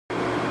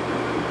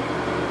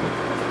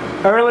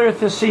Earlier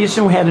this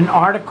season we had an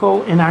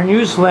article in our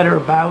newsletter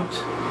about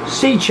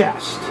sea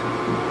chest.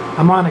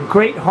 I'm on a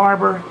Great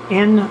Harbor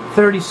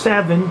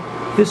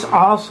N37. This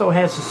also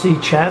has a sea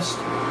chest.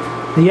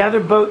 The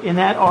other boat in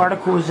that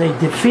article is a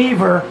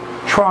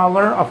DeFever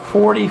trawler, a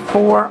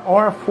 44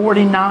 or a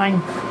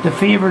 49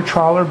 DeFever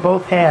trawler.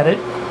 Both had it.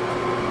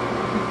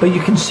 But you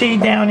can see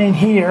down in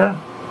here,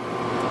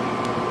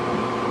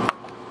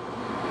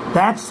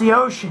 that's the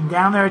ocean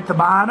down there at the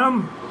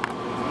bottom.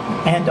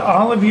 And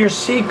all of your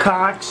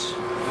seacocks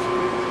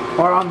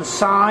are on the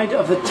side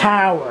of the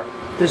tower.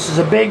 This is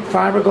a big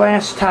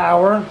fiberglass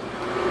tower.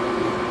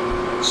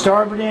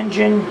 Starboard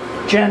engine,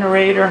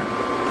 generator,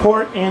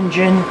 port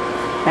engine,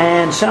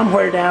 and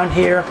somewhere down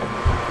here,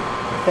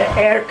 the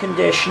air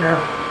conditioner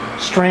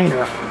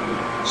strainer.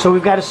 So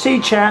we've got a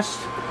sea chest,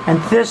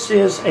 and this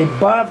is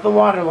above the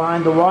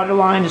waterline. The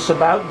waterline is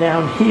about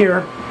down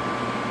here.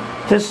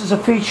 This is a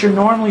feature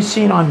normally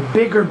seen on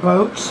bigger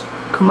boats,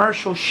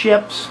 commercial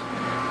ships,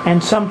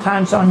 and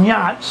sometimes on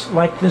yachts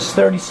like this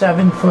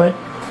 37-foot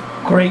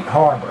Great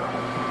Harbor.